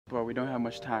but we don't have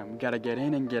much time. We gotta get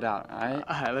in and get out, alright?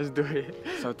 Alright, let's do it.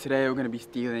 So today we're gonna be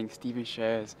stealing Steven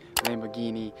Share's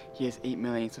Lamborghini. He has 8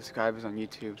 million subscribers on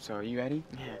YouTube, so are you ready?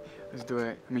 Yeah. Let's do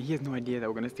it. I mean, he has no idea that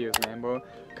we're gonna steal his Lambo,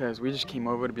 because we just came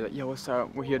over to be like, yo, what's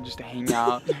up? We're here just to hang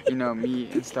out, you know,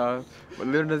 meet and stuff. But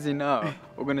little does he know,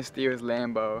 we're gonna steal his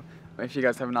Lambo. If you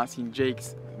guys have not seen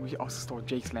Jake's, we also stole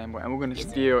Jake's Lambo, and we're gonna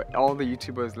steal all the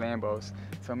YouTubers' Lambos.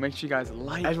 So make sure you guys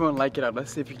like. Everyone like it up.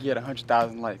 Let's see if we can get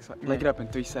 100,000 likes. Like it up in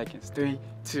 3 seconds. 3,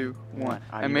 2, 1.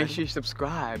 And make sure you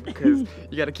subscribe, because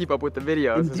you gotta keep up with the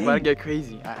videos. It's about to get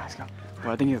crazy. Alright, let's go.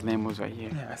 Bro, I think his Lambo's right here.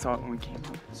 Yeah, I saw it when we came.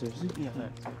 Seriously? Yeah,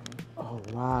 look. Oh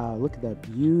wow, look at that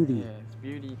beauty. Yeah, it's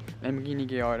beauty. Lamborghini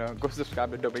Gallardo. Go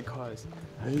subscribe to Dobre Cars.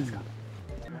 Hey. Let's go.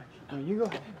 Oh, you go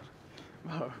ahead.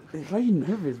 Bro. Why are you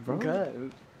nervous, bro?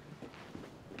 Good.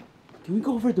 Can we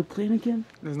go over the plane again?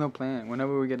 There's no plan.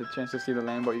 Whenever we get a chance to steal the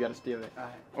Lambo, you gotta steal it.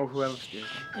 Or whoever steals it.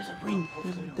 There's a ring.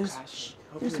 There's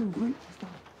a ring.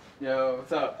 Yo,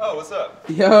 what's up? Oh, what's up?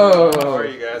 Yo. How are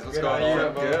you guys? What's going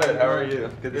on? Good. How are you?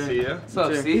 Good to see you. What's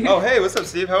up, Steve? Oh, hey, what's up,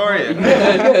 Steve? How are you?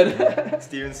 Good.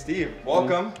 Steve and Steve.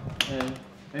 Welcome. Hey,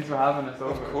 thanks for having us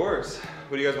over. Of course.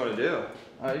 What do you guys want to do?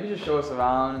 You can just show us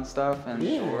around and stuff. And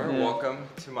Sure. Welcome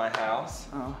to my house.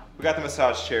 Oh. We got the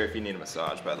massage chair if you need a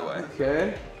massage, by the way.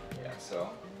 Okay. Yeah, so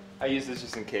I use this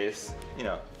just in case. You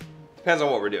know, depends on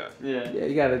what we're doing. Yeah. Yeah,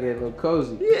 you gotta get a little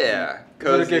cozy. Yeah. Is it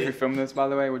Cozy. okay if we film this, by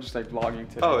the way? We're just like vlogging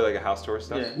today. Oh, like a house tour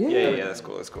stuff? Yeah. Yeah, that's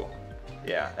cool, that's cool.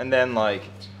 Yeah, and then like,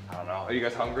 I don't know, are you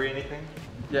guys hungry or anything?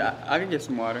 Yeah, I can get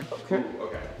some water. Okay. Ooh,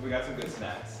 okay, we got some good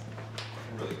snacks.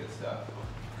 Some really good stuff.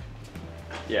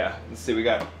 Yeah, let's see, we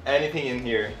got anything in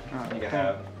here you can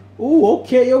have. Ooh,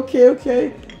 okay. You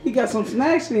got some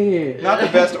snacks in here. Not the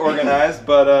best organized,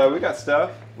 but we got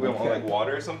stuff. We want like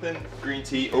water or something? Green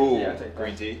tea. Oh, Yeah, I'll take that.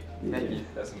 green tea. Thank you.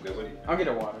 That's some good. What do you? I'll get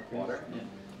a water. Please. Water? Yeah.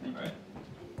 Thank you.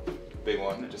 Alright. Big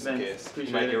one, just in Thanks. case. You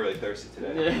Appreciate might it. get really thirsty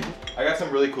today. Yeah. I got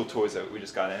some really cool toys that we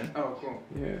just got in. Oh, cool.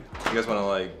 Yeah. You guys want to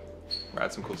like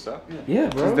ride some cool stuff? Yeah,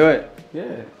 bro. Let's do it.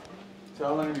 Yeah. So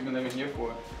how long have you been living here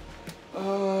for?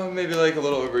 Maybe like a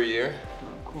little over a year.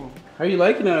 Oh, cool. How you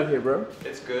liking it out here, bro?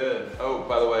 It's good. Oh,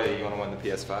 by the way, you want to win the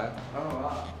PS5? Oh,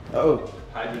 wow. Oh.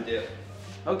 Hide your dip.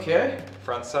 Okay.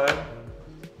 Front side,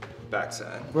 back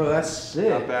side. Bro, that's sick.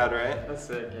 Not bad, right? That's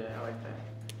sick. Yeah, I like that.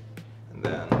 And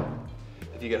then,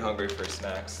 if you get hungry for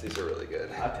snacks, these are really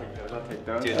good. I'll take those. I'll take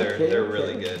those. Dude, Okay, they're okay.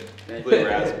 really good. Thank Blue you.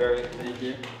 raspberry. Thank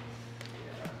you.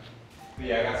 But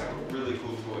yeah, I got some really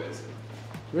cool toys.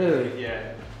 Really?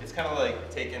 Yeah, it's kind of like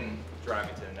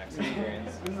driving to the next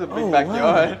experience. This is a big Oh,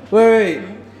 backyard. wow. Wait.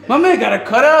 My man got a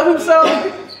cutout of himself?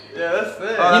 Yeah, that's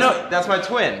it. Oh, that's my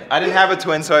twin. I didn't have a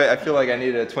twin, so I feel like I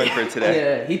needed a twin for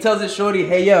today. Yeah, he tells his shorty,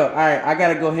 hey yo, alright, I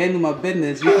gotta go handle my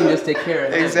business. You can just take care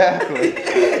of it. Exactly.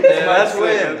 Yeah, That's that's my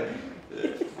it. twin.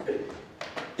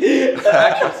 It's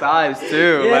actual size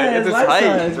too. Yeah, like it's it's a life height.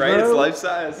 size. Right? Bro. It's life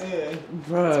size.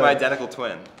 Bro. It's my identical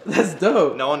twin. That's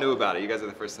dope. No one knew about it. You guys are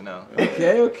the first to know.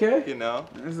 Okay. You know?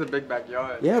 This is a big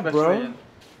backyard. Yeah, especially bro. in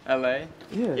LA.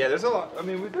 Yeah. Yeah, there's a lot. I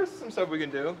mean, there's some stuff we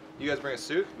can do. You guys bring a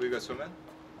suit? We go swimming?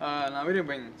 No, we didn't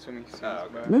bring swimming suits. Oh,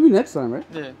 okay. But Maybe next time, right?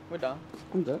 yeah, we're down.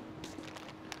 I'm done.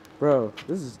 Bro,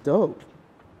 this is dope. You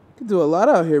can do a lot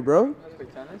out here, bro. You guys play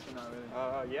tennis or not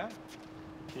really? Yeah.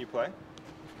 Can you play?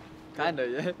 Kinda,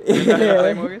 yeah. Yeah.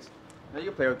 Play Morgus? Yeah, you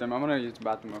can play with them. I'm gonna use the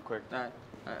bathroom real quick. Alright,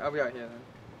 I'll be out here then.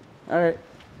 Alright.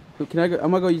 Can I go? I'm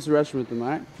gonna go use the restroom with them,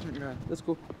 alright? Go ahead. That's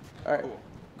cool. Alright.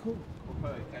 Cool.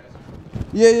 We'll play tennis.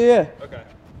 Yeah. Okay.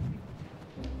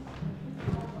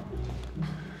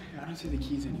 I don't see the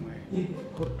keys anywhere. We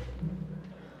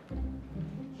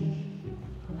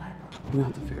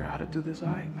have to figure out how to do this,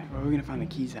 alright? Like, where are we gonna find the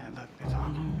keys at? Look, that's all.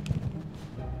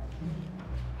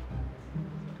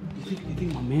 You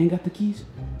think my man got the keys?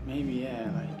 Maybe, yeah.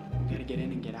 Like, we gotta get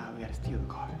in and get out. We gotta steal the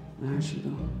car. Nah, she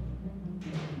don't.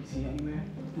 You see it anywhere?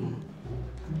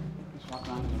 Just walk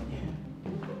around a little bit.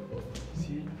 You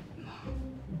see it?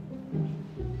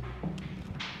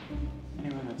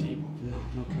 Anywhere on the table? No,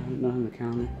 not on the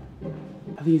counter. I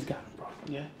think he's got him, bro.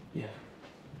 Yeah. Yeah.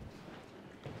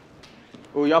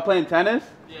 Oh, y'all playing tennis?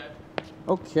 Yeah.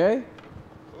 Okay.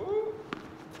 Ooh.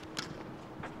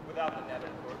 Without the net,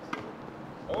 of course.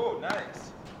 Oh,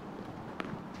 nice.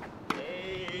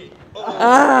 Hey. Oh.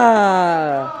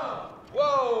 Ah!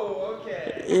 Whoa,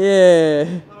 okay. Yeah. A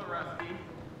little rusty.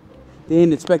 They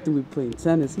ain't expecting we playing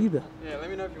tennis either. Yeah, let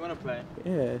me know if you wanna play.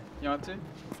 Yeah. You want to?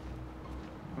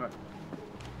 What?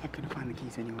 I couldn't find the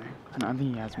keys anywhere. I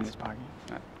think he has them in his pocket.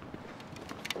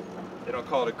 They don't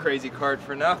call it a crazy card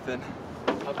for nothing.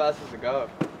 How fast does it go?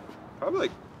 Probably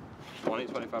like 20,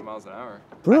 25 miles an hour.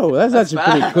 Bro, that's actually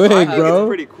fast. pretty quick, I think bro. it's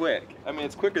pretty quick. I mean,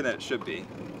 it's quicker than it should be.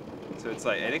 So it's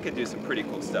like, and it can do some pretty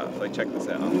cool stuff. Like, check this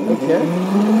out. Okay.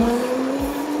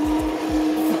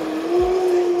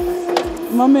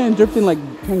 My man drifting like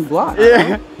King Block.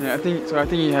 Yeah. Yeah, I think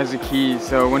he has the key.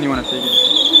 So when do you want to take it?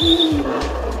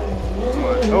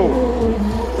 Oh.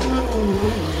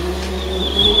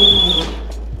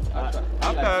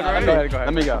 Not bad, right? Go ahead.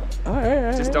 Let me go. All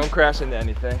right. Just don't crash into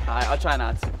anything. Alright, I'll try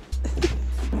not to.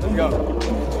 Let's go.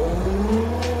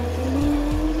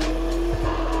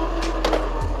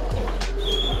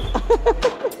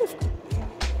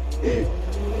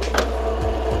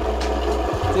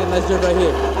 See a nice drift right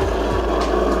here.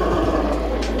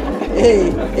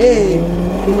 Hey.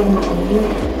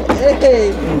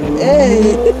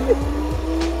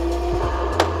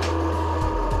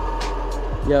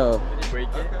 Yo. Did you break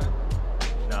it?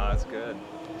 No, that's good.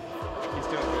 He's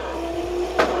doing good.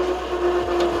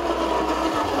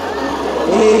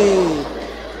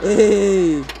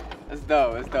 Hey. It's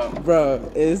dope.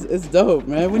 Bro, it's dope,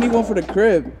 man. When you going for the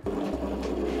crib?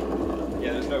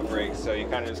 Yeah, there's no brakes, so you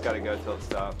kind of just got to go till it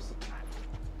stops.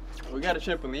 We got a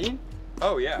trampoline?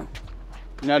 Oh, yeah.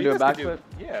 You know how to do a guys can backflip?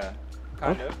 Yeah,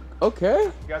 kind of. Okay.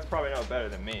 You guys probably know it better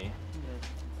than me.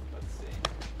 Let's see.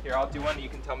 Here, I'll do one. You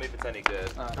can tell me if it's any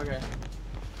good. Okay.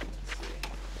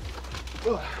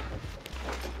 Let's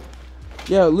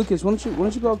see. Yo, Lucas, why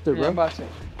don't you go up there, Yeah, I'm bro? about to. I'm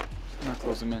gonna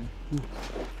close them in.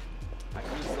 I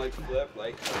can just like flip,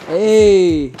 like.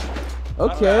 Hey.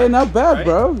 Okay, not bad, right?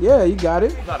 bro. Yeah, you got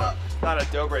it. Not a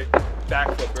dobre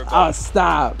backflipper, but Oh,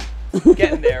 stop.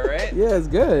 getting there, right? Yeah, it's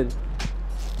good.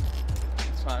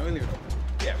 It's fine. We'll leave it open.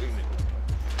 Yeah, we can do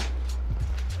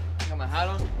it. Got my hat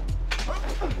on.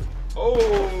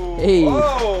 Oh. Hey.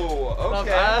 Oh. Okay. Not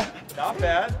bad. Not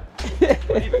bad. What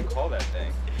do you even call that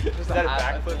thing? Is that a hat, I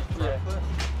backflip? think, yeah. Front flip?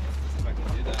 Let's see if I can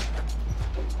do that.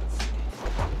 Let's see.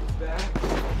 Back.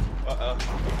 Uh-oh.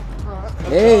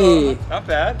 Hey. Not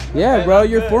bad. Yeah, Okay, bro, not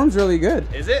your good. form's really good.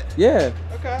 Is it? Yeah.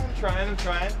 Okay, I'm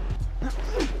trying.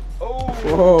 Oh.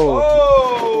 Whoa.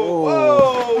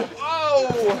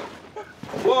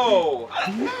 Whoa.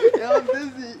 Yeah, I'm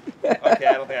busy. Okay,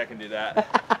 I don't think I can do that.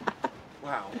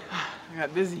 Wow. I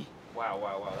got busy. Wow.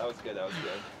 That was good.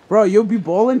 Bro, you'll be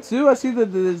bowling too? I see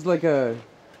that there's like a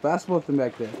basketball thing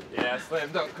back there. Yeah,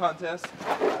 slam dunk contest.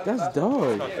 That's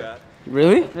dope. Not bad.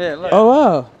 Really? Yeah, look. Oh,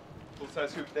 wow. Full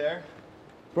size hoop there.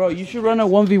 Bro, you should run a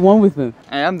 1v1 with him.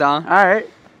 Hey, I'm down. All right.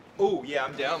 Oh, yeah,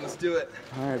 I'm down. Let's do it.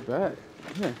 All right, bet.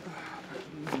 Yeah.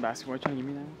 This is basketball. Trying to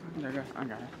give me that? There, I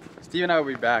got it. Steve and I will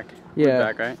be back. Yeah. We'll be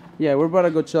back, right? Yeah, we're about to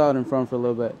go chill out in front for a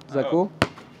little bit. Is that Oh. cool?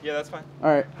 Yeah, that's fine. All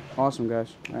right. Awesome,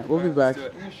 guys. All right, we'll be All back. right,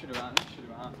 let's do it. Let me shoot around.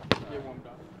 Get warmed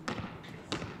up.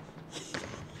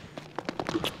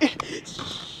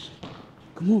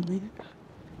 Come on, man.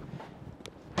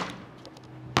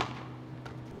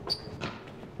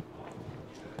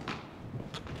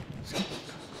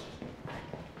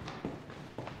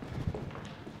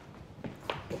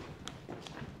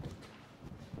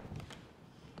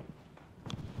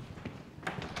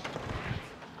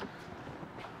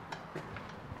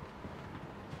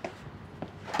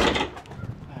 Alright,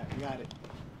 we got it.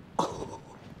 You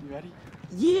ready?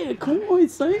 Yeah, come on,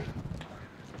 son.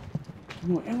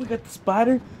 Come on, and we got the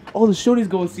spider. All the shorties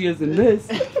gonna see us in this.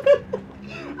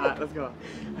 Alright, let's go.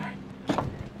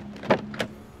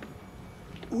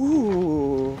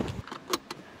 Ooh.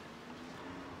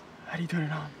 How do you turn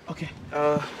it on? Okay.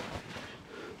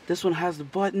 This one has the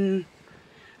button.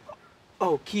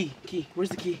 Oh, key. Where's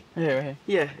the key? Hey, right here.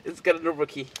 Yeah, it's got a number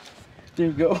key. There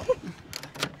you go.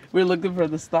 We're looking for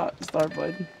the start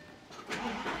button.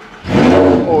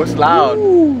 Oh, it's loud.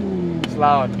 Ooh. It's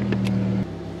loud.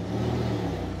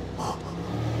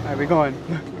 Alright, we going.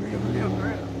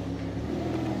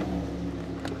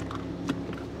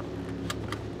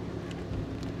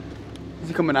 Is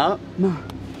he coming out? No,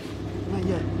 not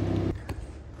yet.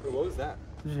 What was that?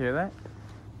 Did you hear that?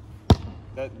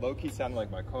 That low-key sounded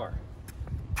like my car.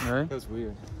 Really? That was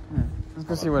weird. Yeah. Let's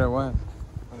go see what it was.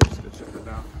 I'm just gonna check it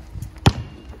out.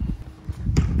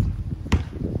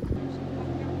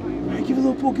 All right, give it a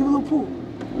little pull.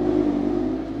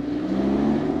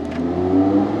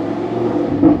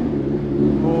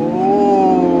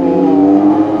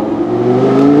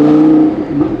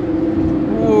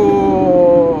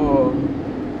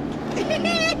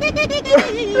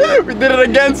 We did it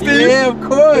again, Steve. Yeah, of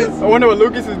course. I wonder what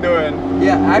Lucas is doing.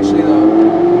 Yeah, actually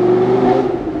though.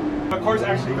 My car's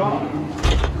actually gone.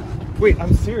 Wait,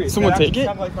 I'm serious. Someone that take it?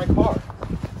 Sounded like my car.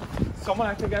 Someone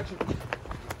I think actually.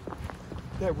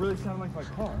 That really sounded like my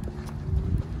car.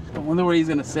 I wonder what he's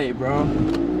gonna say, bro.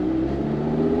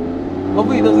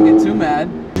 Hopefully he doesn't get too mad.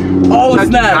 Oh, Did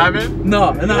you snap! drive it?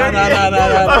 No.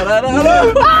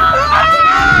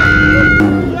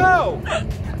 Yo!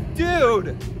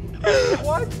 Dude!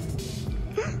 What?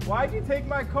 Why'd you take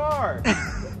my car?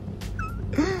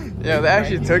 Yeah, they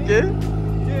actually took it?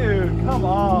 Dude, come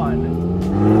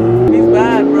on. He's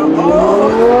bad, bro.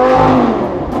 Oh!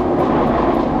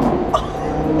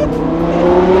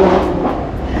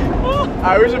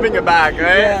 Alright, we should bring it back,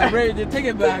 right? Yeah, Ray, take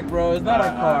it back, bro. It's not a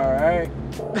car, alright?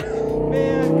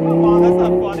 Man, come on, that's not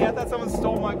funny. I thought someone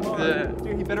stole my car. Yeah.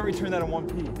 Dude, he better return that in one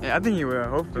piece. Yeah, I think he will,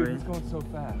 hopefully. Dude, he's going so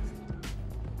fast.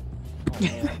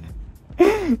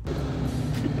 Oh,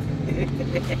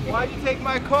 why'd you take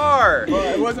my car?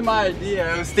 Well, it wasn't my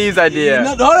idea. It was Steve's idea.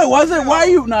 No, it wasn't. Why are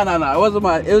you? No. It wasn't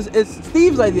mine. It's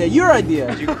Steve's idea. Your idea.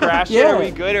 Did you crash it? Yeah. Are we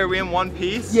good? Are we in one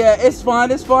piece? Yeah, it's fine.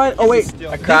 It's fine. Oh wait,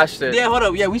 I crashed it. yeah. Hold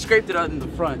up. Yeah, we scraped it out in the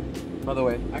front. By the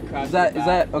way, I crashed is that it is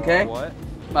back, that okay? What?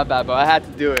 My bad, bro. I had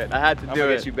to do it. I had to I'm do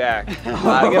gonna it. get you back.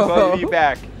 I'll get both of you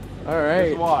back. All right,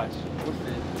 Just watch.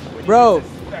 bro.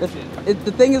 Inspection.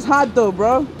 The thing is hot though,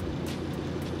 bro.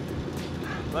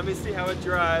 Let me see how it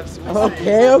drives. We'll see. Okay,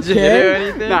 Did you do okay.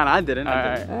 anything? Nah, I didn't. All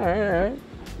right.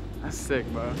 That's sick,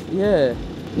 bro. Yeah.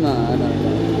 No.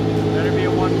 Better be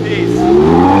in one piece.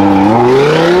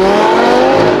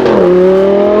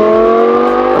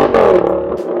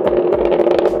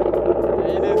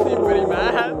 He didn't seem pretty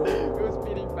mad. He was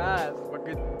speeding fast. But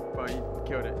good. Bro, he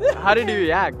killed it. How did he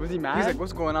react? Was he mad? He was like,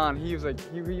 what's going on? He was like,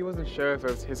 he wasn't sure if it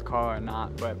was his car or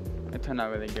not, but it turned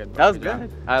out really good. That was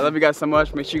good. I love you guys so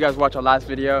much. Make sure you guys watch our last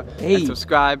video and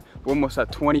subscribe. We're almost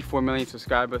at 24 million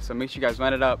subscribers, so make sure you guys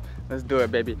run it up. Let's do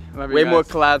it, baby. Way more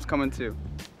collabs coming too.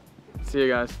 See you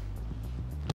guys.